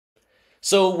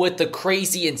So with the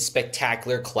crazy and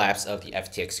spectacular collapse of the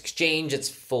FTX exchange, it's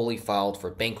fully filed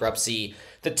for bankruptcy.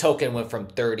 The token went from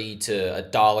 30 to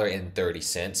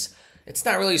 $1.30. It's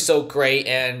not really so great.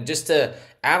 And just to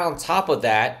add on top of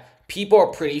that, people are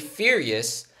pretty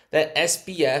furious that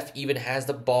SBF even has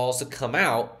the balls to come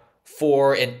out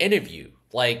for an interview.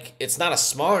 Like, it's not a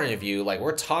small interview. Like,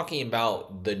 we're talking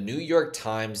about the New York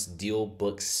Times Deal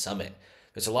Book Summit.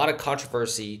 There's a lot of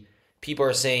controversy. People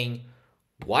are saying,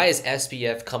 why is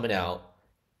SBF coming out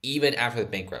even after the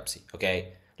bankruptcy?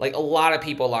 Okay. Like, a lot of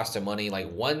people lost their money. Like,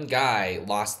 one guy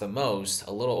lost the most,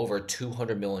 a little over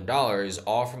 $200 million,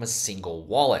 all from a single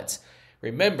wallet.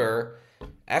 Remember,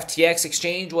 FTX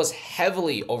exchange was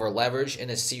heavily over leveraged in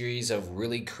a series of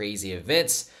really crazy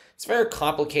events. It's very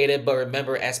complicated, but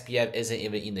remember, SBF isn't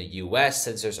even in the US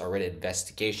since there's already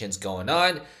investigations going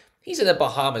on. He's in the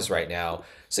Bahamas right now.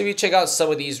 So if you check out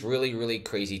some of these really, really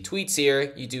crazy tweets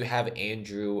here, you do have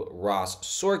Andrew Ross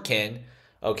Sorkin,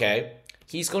 okay?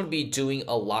 He's going to be doing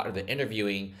a lot of the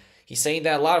interviewing. He's saying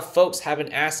that a lot of folks have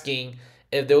been asking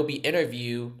if there will be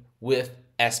interview with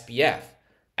SBF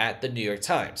at the New York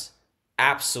Times.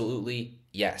 Absolutely,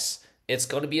 yes. It's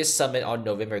going to be a summit on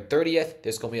November 30th.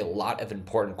 There's going to be a lot of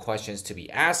important questions to be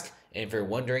asked. And if you're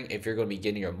wondering if you're going to be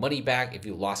getting your money back if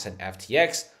you lost an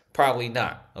FTX, probably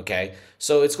not, okay?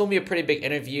 So it's going to be a pretty big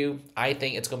interview. I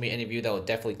think it's going to be an interview that will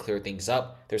definitely clear things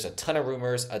up. There's a ton of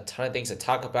rumors, a ton of things to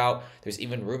talk about. There's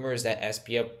even rumors that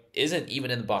SBF isn't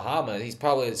even in the Bahamas. He's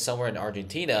probably somewhere in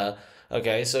Argentina,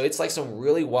 okay? So it's like some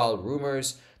really wild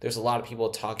rumors. There's a lot of people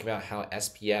talking about how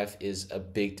SBF is a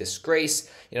big disgrace.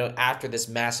 You know, after this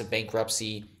massive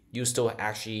bankruptcy, you still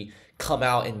actually come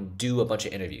out and do a bunch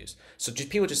of interviews. So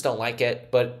people just don't like it,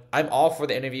 but I'm all for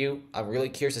the interview. I'm really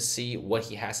curious to see what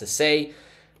he has to say.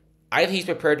 I think he's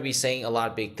prepared to be saying a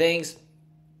lot of big things.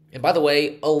 And by the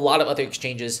way, a lot of other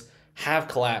exchanges have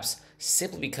collapsed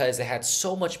simply because they had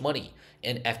so much money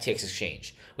in FTX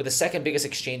exchange. With the second biggest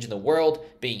exchange in the world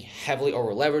being heavily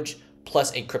over leveraged,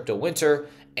 plus a crypto winter,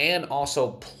 and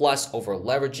also plus over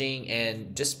leveraging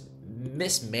and just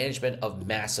mismanagement of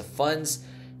massive funds.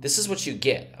 This is what you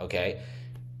get, okay?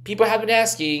 People have been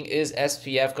asking, is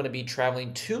SBF going to be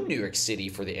traveling to New York City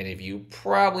for the interview?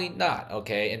 Probably not,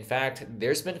 okay? In fact,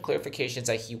 there's been clarifications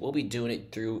that he will be doing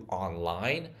it through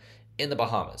online in the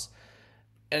Bahamas.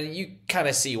 And you kind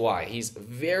of see why. He's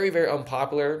very, very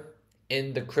unpopular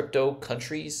in the crypto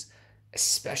countries,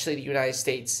 especially the United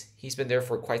States. He's been there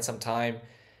for quite some time.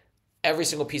 Every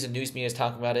single piece of news media is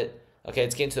talking about it. Okay,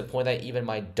 it's getting to the point that even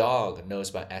my dog knows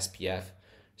about SBF.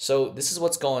 So this is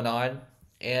what's going on,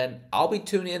 and I'll be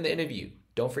tuning in the interview.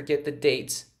 Don't forget the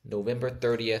dates, November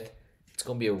 30th. It's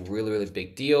going to be a really, really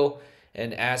big deal.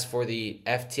 And as for the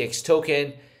FTX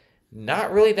token,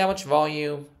 not really that much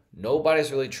volume.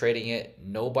 Nobody's really trading it.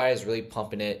 Nobody's really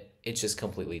pumping it. It's just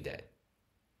completely dead.